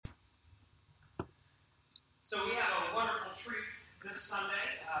So we have a wonderful treat this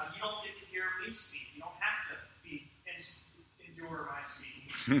Sunday. You don't get to hear me speak. You don't have to endure my speaking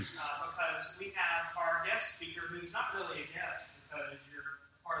because we have our guest speaker, who's not really a guest because you're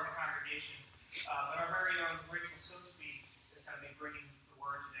part of the congregation, but our very own Rachel Silsby is going to be bringing the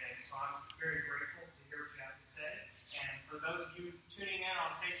word today. So I'm very grateful to hear what you have to say. And for those of you tuning in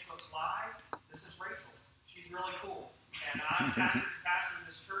on Facebook Live, this is Rachel. She's really cool. And I'm pastor of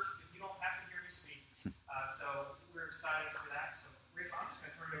this church, but you don't have to hear me speak. So we're excited for that. So Rachel, I'm just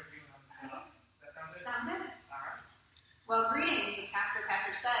going to turn it over to you and I'm going to up. Does that sound good? Sound good. All right. Well, greetings, as Pastor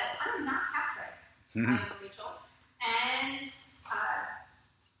Patrick said. I'm not Patrick. I'm Rachel. And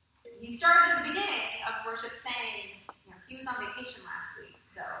he started at the beginning of worship saying, he was on vacation last week,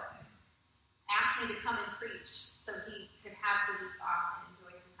 so asked me to come and preach so he could have the week off and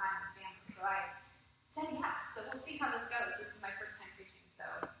enjoy some time with family. So I said yes. So we'll see how this goes. This is my first time preaching, so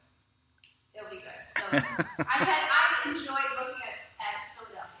it'll be good. So I've enjoyed looking at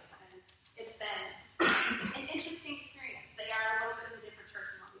Philadelphia, and it's been an interesting experience. They are a little bit of a different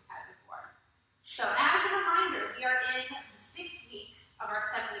church than what we've had before. So as a reminder, we are in the 6th week of our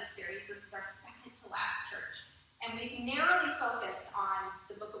 7-week series. This is our second to last church. And we've narrowly focused on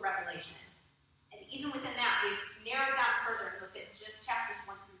the book of Revelation. And even within that, we've narrowed down further and looked at just chapters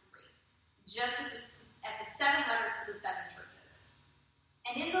 1 through 3. Just at the 7 letters to the 7 churches.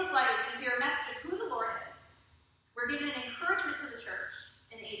 And in those letters, we hear a message of who the Lord is. We're given an encouragement to the church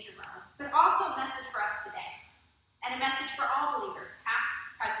in the ancient Rome, but also a message for us today. And a message for all believers, past,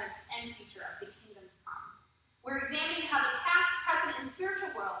 present, and future of the kingdom to come. We're examining how the past, present, and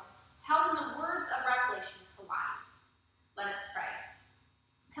spiritual worlds held in the words of Revelation collide. Let us pray.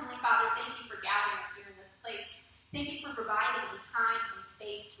 Heavenly Father, thank you for gathering us here in this place. Thank you for providing the time and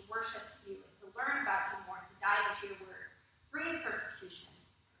space to worship you and to learn about you more, to dive into your word, free of persecution,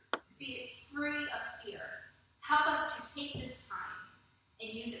 free of fear. Help us to take this time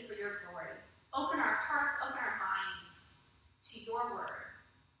and use it for your glory. Open our hearts, open our minds to your word.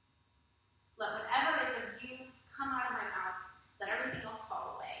 Let whatever is of you come out of my mouth. Let everything else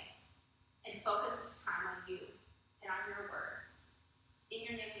fall away. And focus this time on you and on your word. In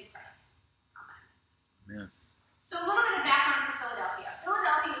your name we pray. Amen. Amen. So a little bit of background for Philadelphia.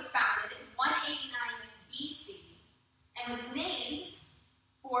 Philadelphia was founded in 189 BC and was named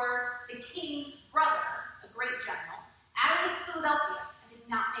for the king's brother, a great general, Attalus Philadelphus. I did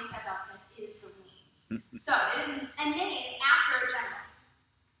not make that up, that is the name. So it is a name after a general.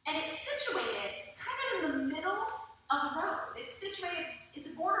 And it's situated kind of in the middle of the road. It's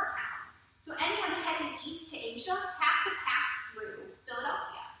a border town. So anyone heading east to Asia has to pass through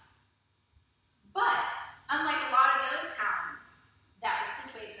Philadelphia. But, unlike a lot of the other towns that were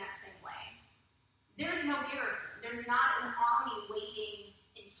situated in that same way, there's no garrison. There's not an army waiting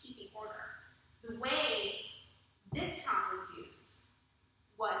and keeping order. The way this town was used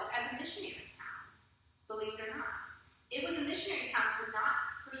was as a missionary town, believe it or not. It was a missionary town for not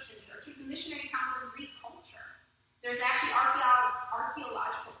Christian church. It was a missionary town for Greek culture. There's actually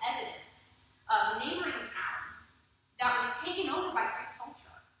archaeological evidence of a neighboring town that was taken over by Greek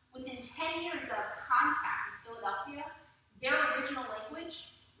culture. Within 10 years of contact with Philadelphia, their original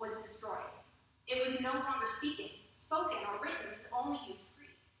language was destroyed. It was no longer spoken or written, it only used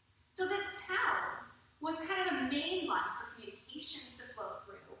Greek. So this town was kind of a main line for communications to flow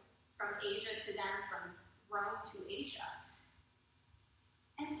through from Asia to them, from Rome to Asia.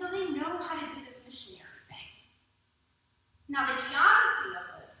 And so they know how to do this missionary thing. Now the geography of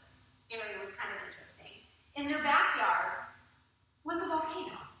this area was kind of interesting. In their backyard was a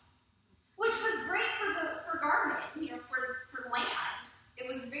volcano, which was great for gardening, for land. It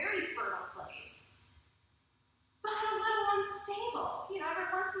was a very fertile place, but a little unstable. Every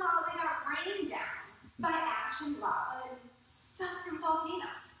once in a while they got rained down by ash and lava and stuff from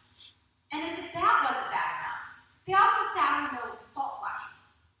volcanoes. And as if that wasn't bad enough, they also sat on the fault line.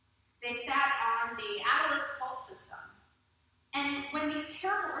 They sat on the Atlas fault system. And when these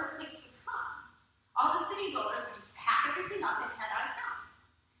terrible earthquakes would come, all the city dwellers would just pack everything up and head out of town.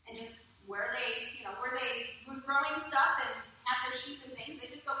 And just where they were growing stuff and had their sheep and things, they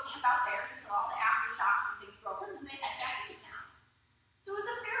just go camp out there until all the aftershocks and things broke, and then they head back into town. So it was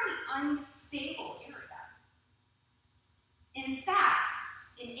a fairly unstable area. In fact,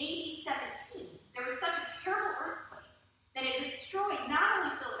 in AD 17, there was such a terrible earthquake that it destroyed not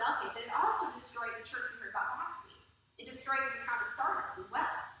only Philadelphia, but it also destroyed the church we heard about last week. It destroyed the town of Sardis as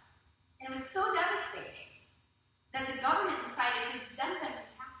well. And it was so devastating that the government decided to exempt them from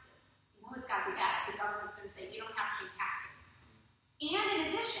taxes. It's got to be bad. The government's going to say, you don't have to pay taxes. And in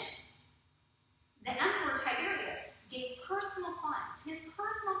addition, the Emperor Tiberius gave his personal funds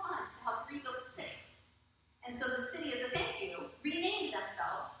to help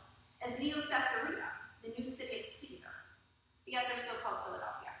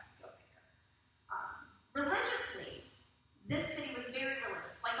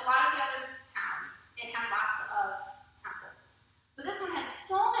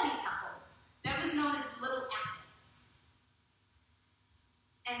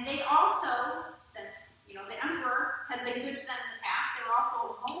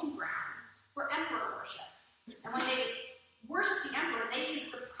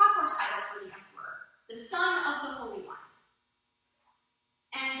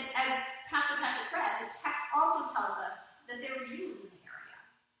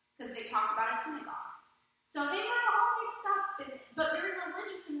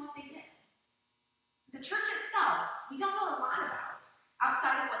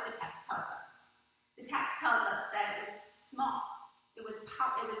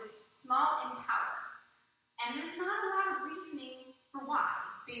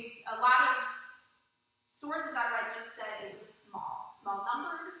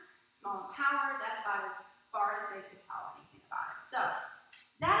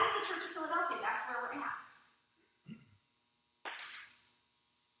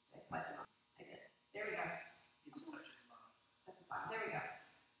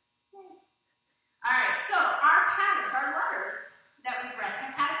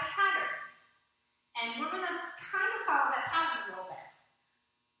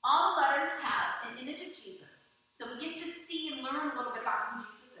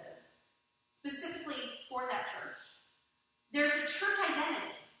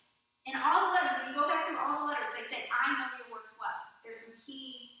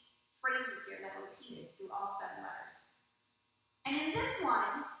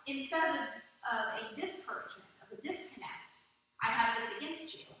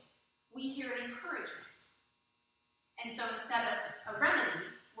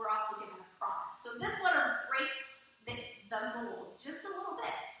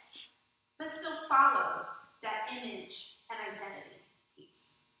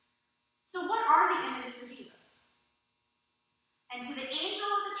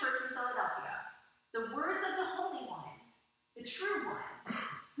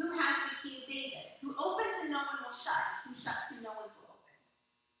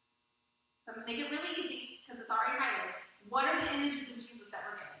I'm going to make it really easy because it's already highlighted. What are the images of Jesus that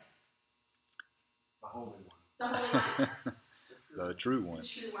we're getting? The Holy One. The Holy One. The true one.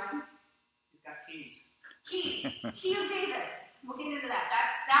 The true one. He's got keys. Keys. Key of David. We'll get into that.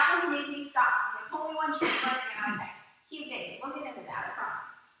 That one made me stop. I'm like, Holy One, true one, and okay. Key of David. We'll get into that, I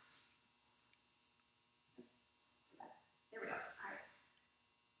promise. There we go. All right.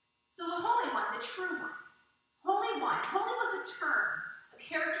 So the Holy One, the true one. Holy One. Holy was a term, a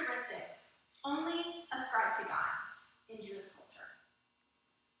characteristic only ascribed to God in Jewish culture.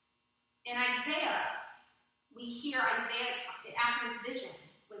 In Isaiah, we hear Isaiah after his vision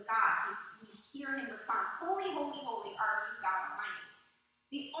with God. We hear him respond, "Holy, holy, holy are you, God Almighty."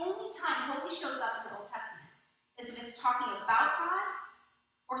 The only time holy shows up in the Old Testament is if it's talking about God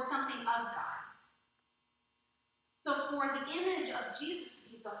or something of God. So for the image of Jesus to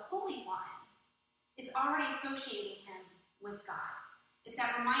be the Holy One, it's already associating him with God. It's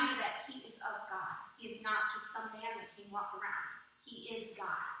that reminder that he is of God. He is not just some man that can walk around. He is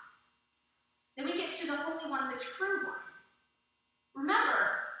God. Then we get to the Holy One, the true one.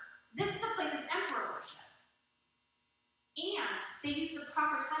 Remember, this is a place of emperor worship. And they use the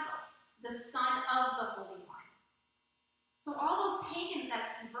proper title, the Son of the Holy One. So all those pagans that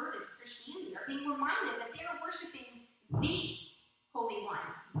have converted to Christianity are being reminded that they are worshiping the Holy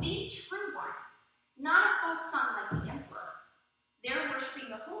One, the true one, not a false son like the emperor. They're worshiping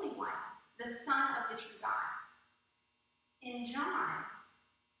the Holy One, the Son of the true God. In John,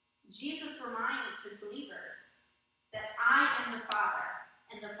 Jesus reminds his believers that I am the Father,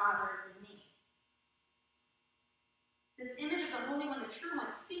 and the Father is in me. This image of the Holy One, the true one,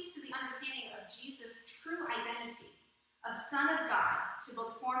 speaks to the understanding of Jesus' true identity of Son of God to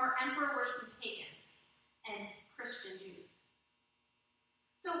both former emperor-worshiping pagans and Christian Jews.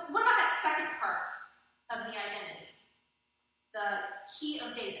 So what about that second part of the identity? The Key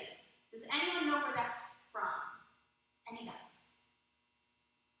of David. Does anyone know where that's from? Any guesses?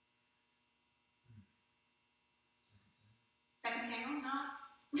 Second Samuel? No?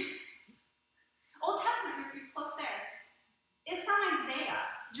 Old Testament, you're close there. It's from Isaiah,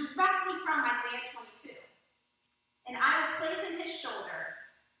 directly from Isaiah 22. "And I will place in his shoulder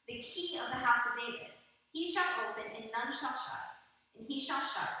the key of the house of David. He shall open, and none shall shut. And he shall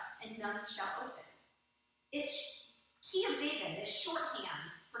shut, and none shall open." It's Key of David is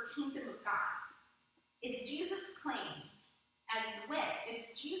shorthand for Kingdom of God. It's Jesus' claim as the way.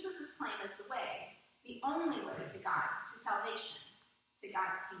 It's Jesus' claim as the way, the only way to God, to salvation, to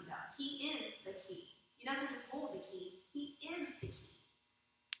God's kingdom. He is the key. He doesn't just hold the key. He is the key.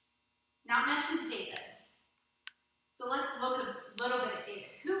 Now it mentions David. So let's look a little bit at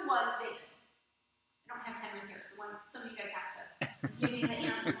David. Who was David? I don't have Henry here, so some of you guys have to give me the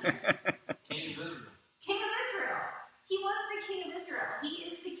answer here. King of Israel. King of Israel. He was the king of Israel.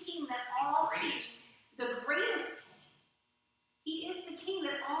 He is the king that all kings, the greatest king. He is the king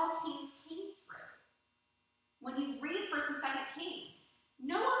that all kings came through. When you read 1st and 2nd Kings,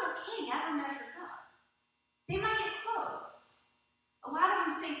 no other king ever measures up. They might get close. A lot of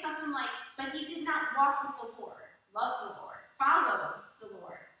them say something like, "But he did not walk with the Lord, love the Lord, follow the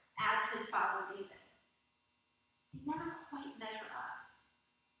Lord, as his father David." They never quite measure up.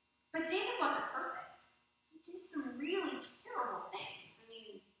 But David wasn't perfect. He did some really terrible things. I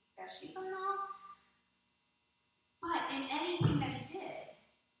mean, Bathsheba and all. But in anything that he did,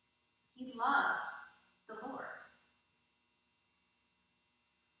 he loved the Lord.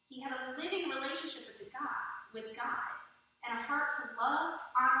 He had a living relationship with God, and a heart to love,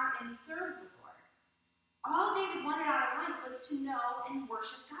 honor, and serve the Lord. All David wanted out of life was to know and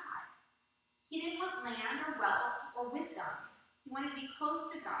worship God. He didn't want land or wealth or wisdom. He wanted to be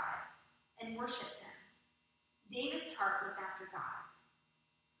close to God and worship him. David's heart was after God.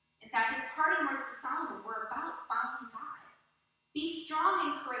 In fact, his parting words to Solomon were about following God. "Be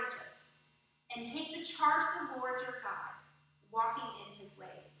strong and courageous, and take the charge of the Lord your God, walking in his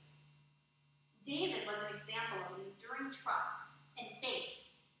ways." David was an example of enduring trust and faith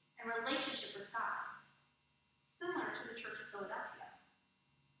and relationship with God, similar to the Church of Philadelphia.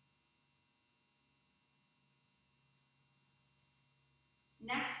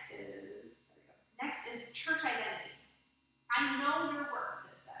 Next is church identity. "I know your works,"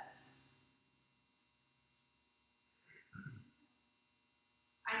 it says.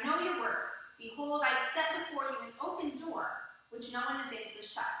 "I know your works. Behold, I have set before you an open door, which no one is able to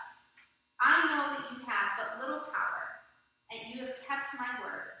shut. I know that you have but little power, and you have kept my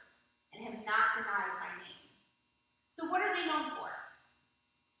word, and have not denied my name." So what are they known for?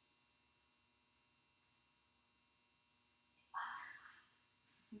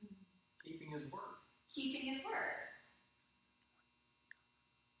 Keeping his word. Keeping his word.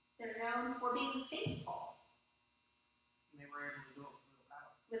 They're known for being faithful. And they were able to do it with little power.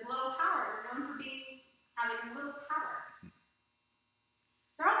 With little power. They're known for having little power.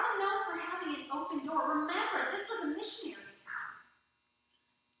 They're also known for having an open door. Remember, this was a missionary town.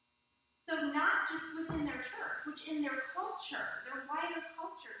 So not just within their church, which in their culture, their wider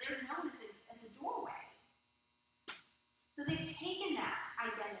culture, they're known as a doorway. So they've taken that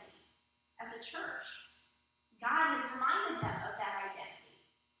identity as a church. God has reminded them of that identity,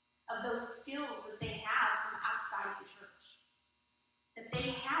 of those skills that they have from outside the church, that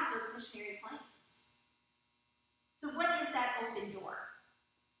they have those missionary plans. So what is that open door?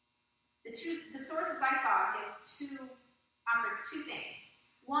 The sources I saw give two things.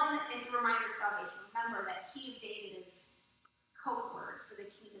 One is a reminder of salvation. Remember that Key of David is code word for the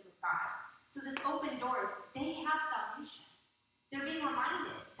kingdom of God. So this open door is that they have salvation. They're being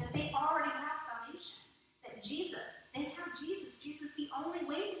reminded that they already have salvation. That they have Jesus. Jesus is the only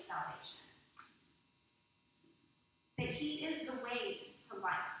way to salvation. That he is the way to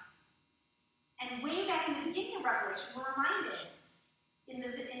life. And way back in the beginning of Revelation, we're reminded in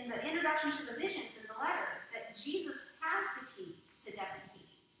the introduction to the visions and the letters that Jesus has the keys to death and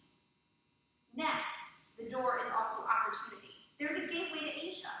Hades. Next, the door is also opportunity. They're the gateway to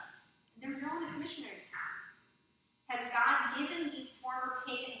Asia. They're known as missionary town. Has God given these former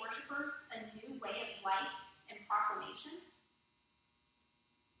pagan worshipers a new way of life and proclamation?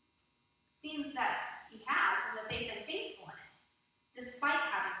 Seems that he has, and that they've been faithful in it, despite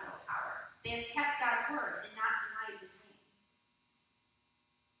having little power. They have kept God's word and not denied his name.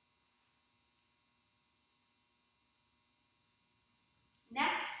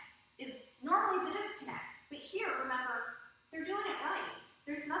 Next is normally the disconnect. But here, remember, they're doing it right.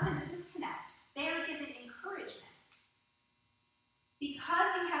 There's nothing to disconnect. They are given encouragement. Because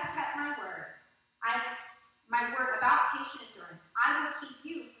you have kept my word about patient endurance, I will keep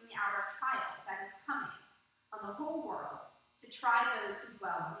you from the hour of trial that is coming on the whole world to try those who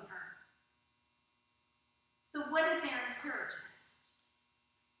dwell on the earth. So what is their encouragement?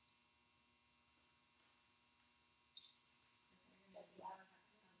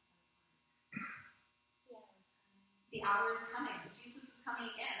 The hour is coming. Jesus is coming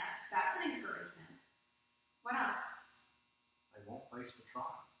again. That's an encouragement. What else? They won't face the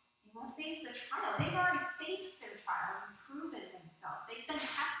trial. They won't face the trial. They've already faced their trial and proven themselves. They've been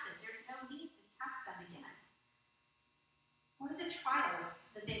tested. There's no need to test them again. What are the trials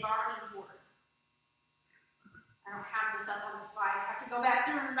that they've already endured? I don't have this up on the slide. I have to go back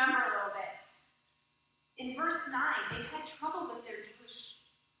through and remember a little bit. In verse 9, they've had trouble with their Jewish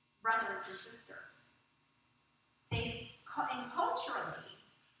brothers and sisters. And culturally,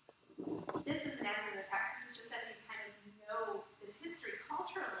 this isn't as in the text, this is just as you kind of know this history.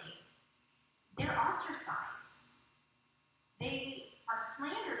 Culturally, they're ostracized. They are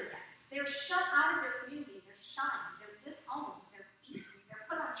slandered against. They're shut out of their community. They're shunned. They're disowned. They're beaten. They're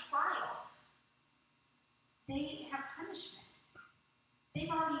put on trial. They have punishment.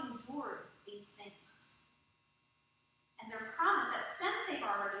 They've already endured these things. And they're promised that since they've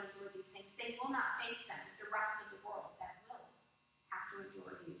already endured these things, they will not face them with the rest of the world that will have to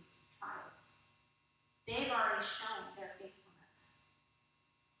endure these trials. They've already shown their faithfulness.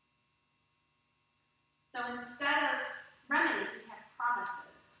 So instead of remedy, we have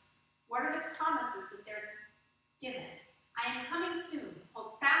promises. What are the promises that they're given? I am coming soon.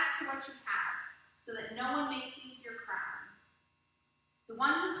 Hold fast to what you have, so that no one may seize your crown. The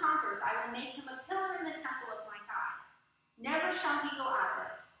one who conquers, I will make him a pillar in the temple of my God. Never shall he go out of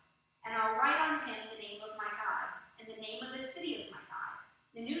it. And I'll write on him the name of my God, and the name of the city of my God,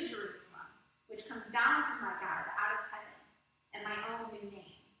 the New Jerusalem, which comes down from my God out of heaven, and my own new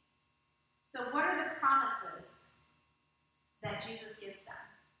name. So what are the promises that Jesus gives them?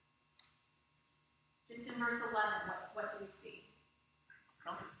 Just in verse 11, what do we see?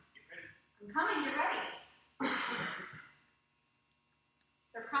 Come, get ready. I'm coming, get ready.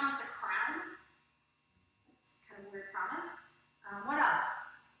 They're promised a crown. That's kind of a weird promise. What else?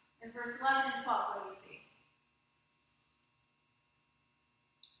 In verse 11 and 12, what do we see?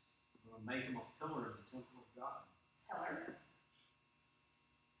 I'm going to make him a pillar in the temple of God. Pillar. It's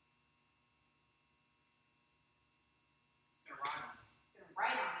going to ride on. He's going to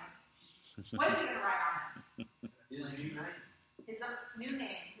write on him. What is he going to write on him? His new name. His new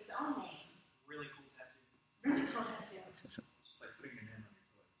name, his own name. Really cool tattoo. Really cool tattoo. Just like putting your name on your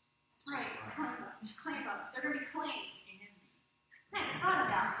toys. That's right. Claim them. They're going to be claimed. I hadn't thought of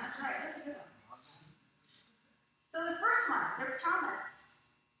that. That's right. That's a good one. So the first one, they're promised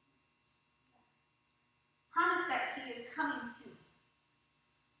that he is coming soon.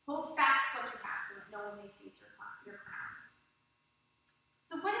 Hold fast what you have so that no one may seize your crown.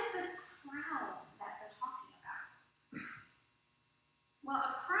 So what is the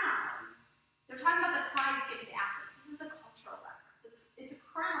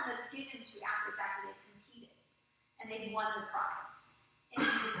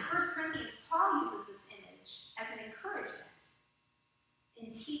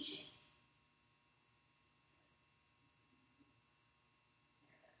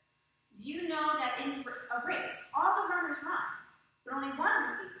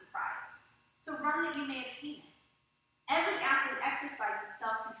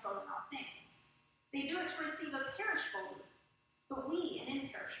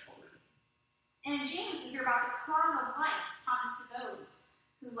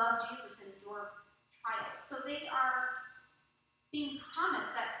who love Jesus and endure trials. So they are being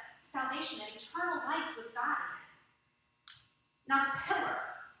promised that salvation and eternal life with God in it. Now, the pillar.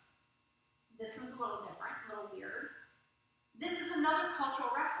 This one's a little different, a little weird. This is another cultural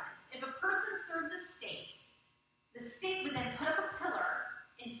reference. If a person served the state would then put up a pillar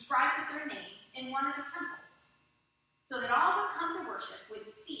inscribed with their name in one of the temples, so that all who come to worship would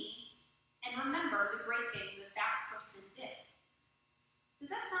see and remember the great things that that person did.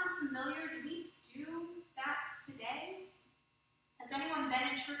 Does that sound familiar? Do we do that today? Has anyone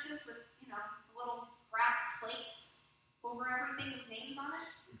been in churches with, little brass plates over everything with names on it?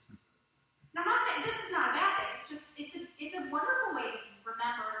 Now, I'm not saying this is not a bad thing. It's a wonderful way to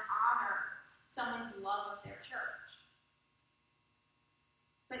remember and honor someone's love of their church.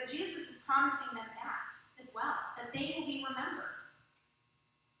 But Jesus is promising them that as well, that they will be remembered.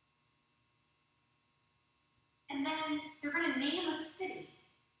 And then they're going to name a city.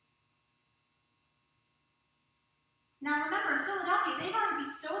 Now remember, in Philadelphia, they've already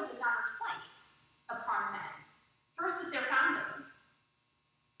bestowed this honor twice upon men. First with their founder,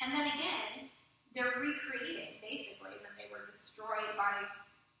 and then again, they're recreating, basically, when they were destroyed by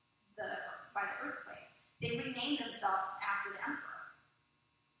the earthquake. They renamed themselves after the emperor.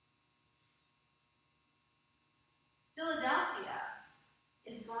 Philadelphia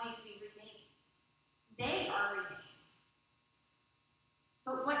is going to be renamed. They are renamed.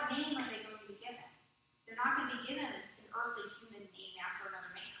 But what name are they going to be given? They're not going to be given an earthly human name after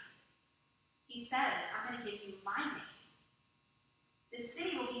another man. He says, I'm going to give you my name. The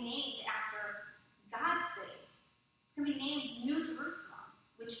city will be named after God's city. It's going to be named New Jerusalem,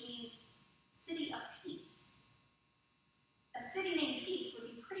 which means city of peace. A city named Peace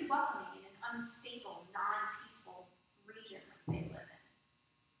would be pretty welcoming in an unstable, non-peaceful region like they live in.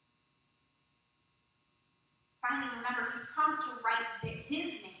 Finally, remember, he's promised to write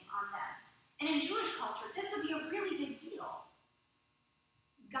his name on them. And in Jewish culture, this would be a really big deal.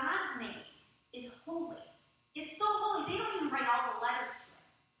 God's name is holy. It's so holy, they don't even write all the letters to it.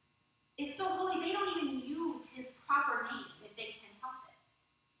 It's so holy, they don't even use his proper name if they can help it.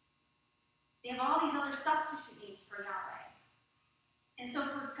 They have all these other substitute names for Yahweh. And so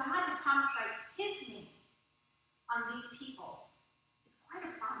for God to promise to write his name on these people is quite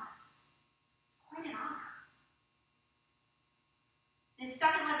a promise. It's quite an honor. In his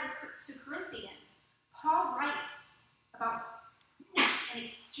second letter to Corinthians, Paul writes about an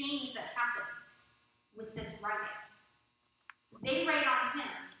exchange that happens with this writing. They write on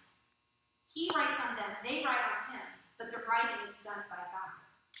him. He writes on them. They write on him. But the writing is done by God.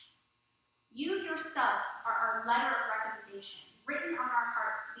 You yourself are our letter of recommendation, written on our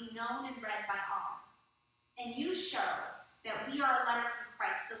hearts to be known and read by all. And you show that we are a letter from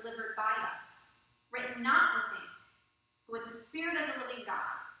Christ delivered by us, written not with ink, but with the Spirit of the living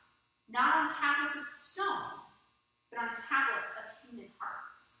God, not on tablets of stone, but on tablets of human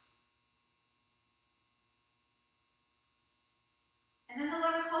hearts. And then the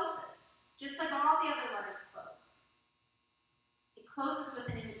letter closes, just like all the other letters close. It closes with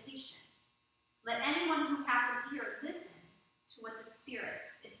an invitation. Let anyone who has an ear listen to what the Spirit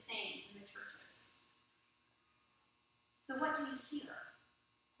is saying in the churches. So what do you hear?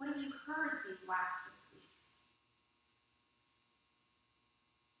 What have you heard these last 6 weeks?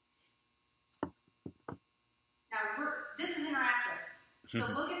 Now, this is interactive. So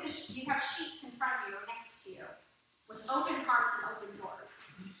look at you have sheets in front of you or next to you with open hearts and open doors.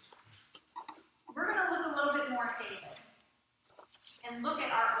 We're going to look a little bit more at David and look at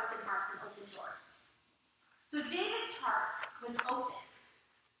our open hearts and open doors. So David's heart was open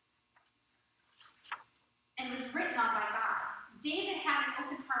and was written on by God. David had an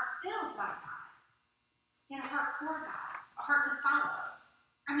open heart filled by God. He had a heart for God, a heart to follow.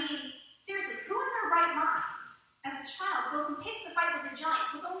 I mean, seriously, who in their right mind, as a child, goes and picks a fight with a giant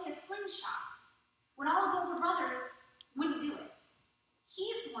with only a slingshot when all his older brothers wouldn't do it?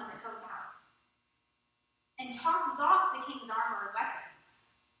 He's the one that goes out and tosses off the king's armor and weapons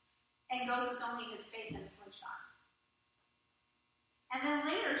and goes with only his faith and a slingshot. And then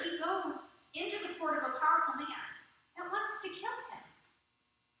later he goes into the court of a powerful man that wants to kill him.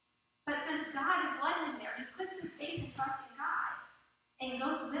 But since God has led him there, he puts his faith and trust in God and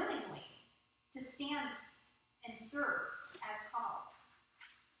goes willingly to stand and serve as called.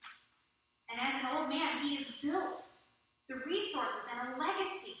 And as an old man, he has built the resources and a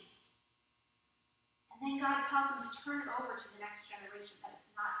legacy. And then God tells him to turn it over to the next generation, that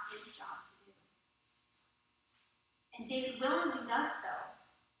it's not his job to do. And David willingly does so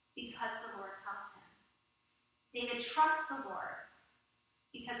because the Lord tells him. David trusts the Lord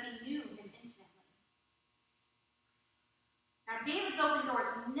because he knew him intimately. Now, David kids' open doors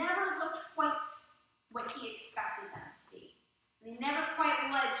never looked quite what he expected them to be. They never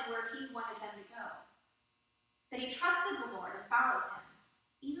quite led to where he wanted them to go. But he trusted the Lord and followed him,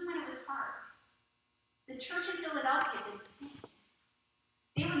 even when it was hard. The church in Philadelphia did the same.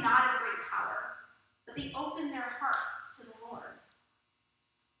 They were not a great power, but they opened their hearts to the Lord.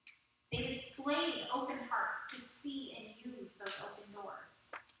 They displayed open hearts to see and use those open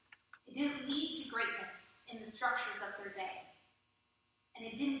doors. It didn't lead to greatness in the structures of their day. And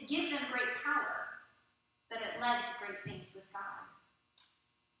it didn't give them great power, but it led to great things with God.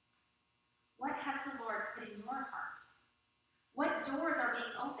 What has the Lord put in your heart? What doors are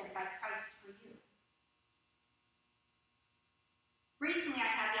being opened by Christ for you? Recently,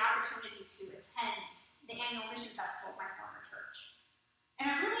 I had the opportunity to attend the annual mission festival of my former church. And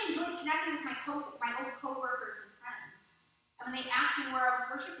I really enjoyed connecting with my old co-workers and friends. And when they asked me where I was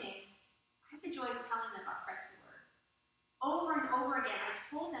worshiping, I had the joy of telling them about Christ the Word. Over and over again, I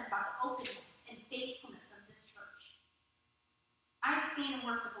told them about the openness and faithfulness of this church. I've seen and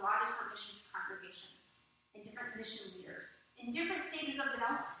worked with a lot of different mission congregations and different mission leaders in different stages of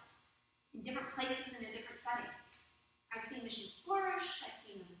development, in different places and in different settings. I've seen missions flourish, I've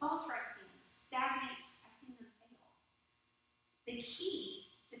seen them falter, I've seen them stagnate, I've seen them fail. The key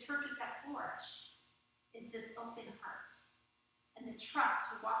to churches that flourish is this open heart and the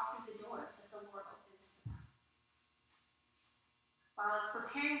trust to walk through the doors that the Lord opens for them. While I was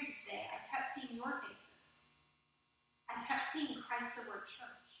preparing for today, I kept seeing your faces. I kept seeing Christ the Word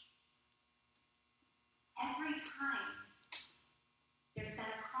Church. Every time there's been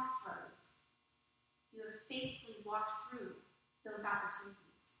a crossroads, you have faithfully walked through those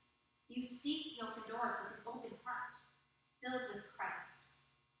opportunities. You seek the open doors with an open heart, filled with Christ.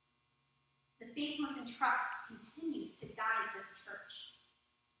 The faithfulness and trust continues to guide this church.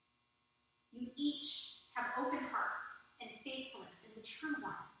 You each have open hearts and faithfulness in the true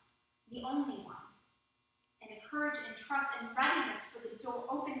one, the only one, and a courage and trust and readiness for the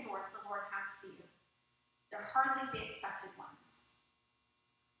open doors the Lord has for you. They're hardly the expected ones.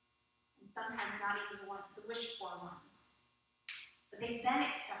 Sometimes not even the wished-for ones. But they've been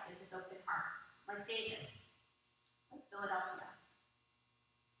accepted with open hearts, like David, like Philadelphia.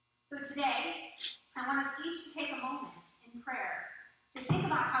 So today, I want us each to take a moment in prayer to think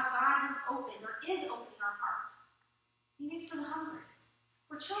about how God has opened or is opening our heart. Maybe it's for the hungry,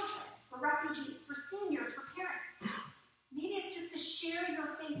 for children, for refugees, for seniors, for parents. Maybe it's just to share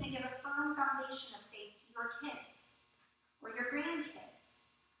your faith and give a firm foundation of faith to your kids or your grandkids.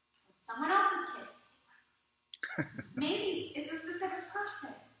 Someone else's kids. Maybe it's a specific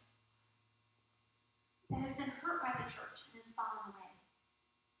person that has been hurt by the church and has fallen away.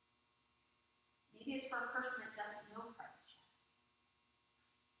 Maybe it's for a person that doesn't know Christ yet.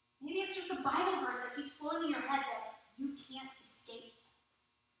 Maybe it's just a Bible verse that keeps floating in your head that you can't escape.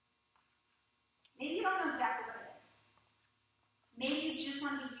 Maybe you don't know exactly what it is. Maybe you just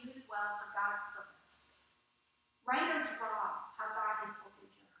want to be used well for God's purpose. Write or draw how God has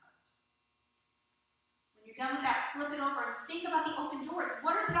opened your heart. When you're done with that, flip it over and think about the open doors.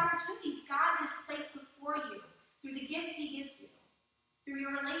 What are the opportunities God has placed before you through the gifts He gives you, through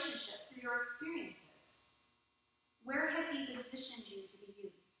your relationships, through your experiences? Where has He positioned you to be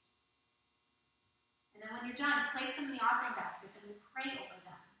used? And then when you're done, place them in the offering baskets and we pray over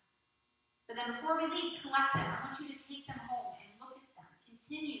them. But then before we leave, collect them. I want you to take them home and look at them.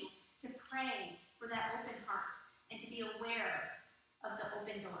 Continue to pray for that open heart and to be aware of the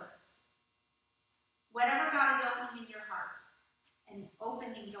open doors. Whatever God is opening in your heart and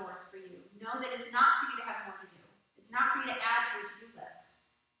opening doors for you, know that it's not for you to have more to do. It's not for you to add to your to-do list.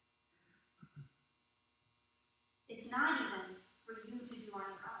 It's not even for you to do on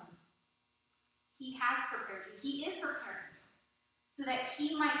your own. He has prepared you. He is preparing you so that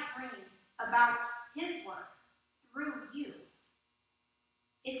He might bring about His work through you.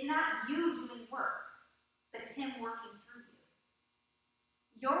 It's not you doing work, but Him working through you.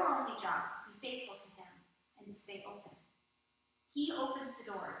 Your only job is to be faithful to Him and to stay open. He opens the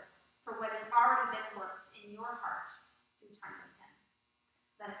doors for what has already been worked in your heart through time with Him.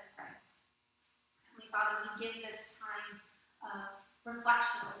 Let us pray. Heavenly Father, we give this time of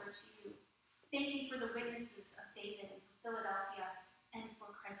reflection over to you. Thank you for the witnesses of David and for Philadelphia and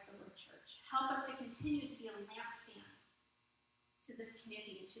for Christ the Lord Church. Help us to continue to be a lampstand to this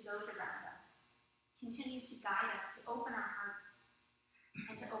community and to those around us. Continue to guide us, to open our hearts,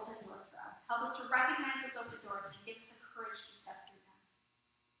 and to open doors for us. Help us to recognize those open doors and give us the courage to step through them.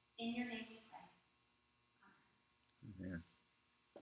 In your name we pray. Amen. Amen.